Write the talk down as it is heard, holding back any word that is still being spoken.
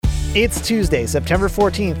It's Tuesday, September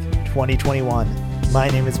 14th, 2021. My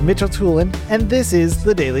name is Mitchell Tulin, and this is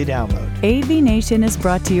the Daily Download. AV Nation is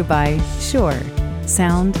brought to you by Shure.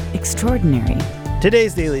 Sound extraordinary.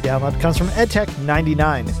 Today's Daily Download comes from EdTech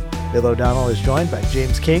 99. Bill O'Donnell is joined by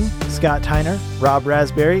James King, Scott Tyner, Rob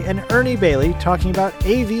Raspberry, and Ernie Bailey talking about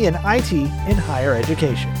AV and IT in higher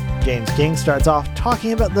education. James King starts off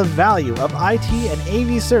talking about the value of IT and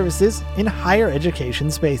AV services in higher education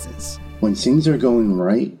spaces. When things are going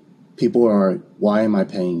right, people are, why am I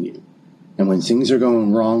paying you? And when things are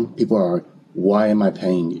going wrong, people are, why am I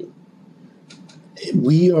paying you?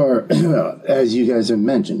 We are, as you guys have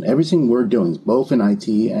mentioned, everything we're doing, both in IT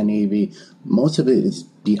and AV, most of it is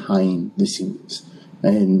behind the scenes.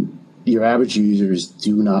 And your average users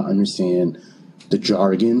do not understand the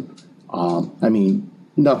jargon.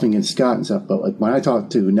 Nothing against Scott and stuff, but like when I talk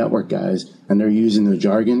to network guys and they're using the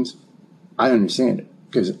jargons, I understand it.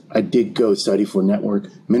 Because I did go study for network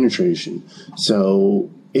administration. So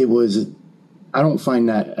I don't find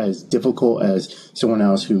that as difficult as someone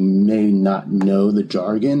else who may not know the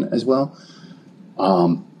jargon as well.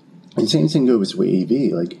 And same thing goes with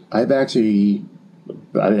AV. Like I had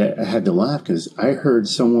to laugh because I heard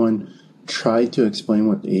someone try to explain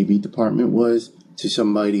what the AV department was to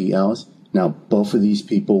somebody else. Now, both of these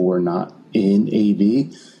people were not in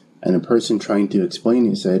AV. And a person trying to explain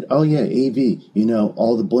it said, oh yeah, AV,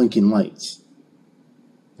 all the blinking lights.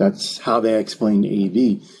 That's how they explained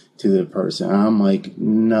AV to the person. And I'm like,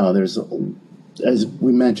 no, there's, as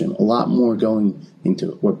we mentioned, a lot more going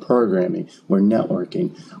into it. We're programming, we're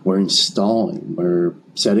networking, we're installing, we're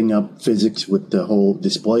setting up physics with the whole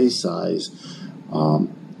display size.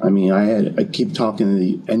 I keep talking to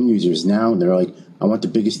the end users now, and they're like, I want the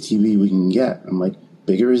biggest TV we can get. I'm like,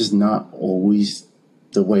 bigger is not always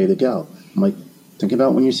the way to go. I'm like, think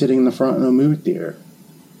about when you're sitting in the front of a movie theater.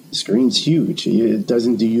 The screen's huge. It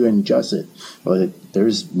doesn't do you any justice. But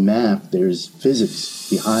there's math, there's physics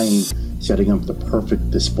behind setting up the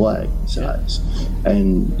perfect display size.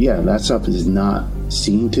 And yeah, that stuff is not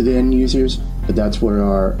seen to the end users, but that's where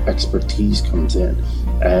our expertise comes in.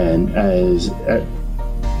 And as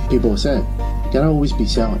people said, you gotta always be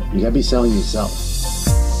selling. You gotta be selling yourself.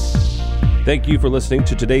 Thank you for listening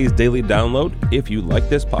to today's Daily Download. If you like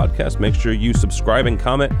this podcast, make sure you subscribe and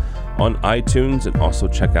comment on iTunes, and also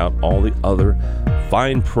check out all the other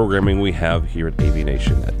fine programming we have here at AV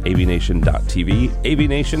Nation at avnation.tv,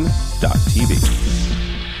 avnation.tv.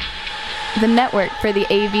 The network for the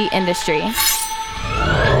AV industry.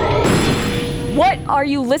 What are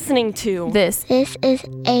you listening to? This is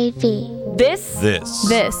AV. This is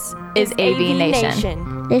AV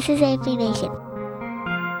Nation. This is AV Nation.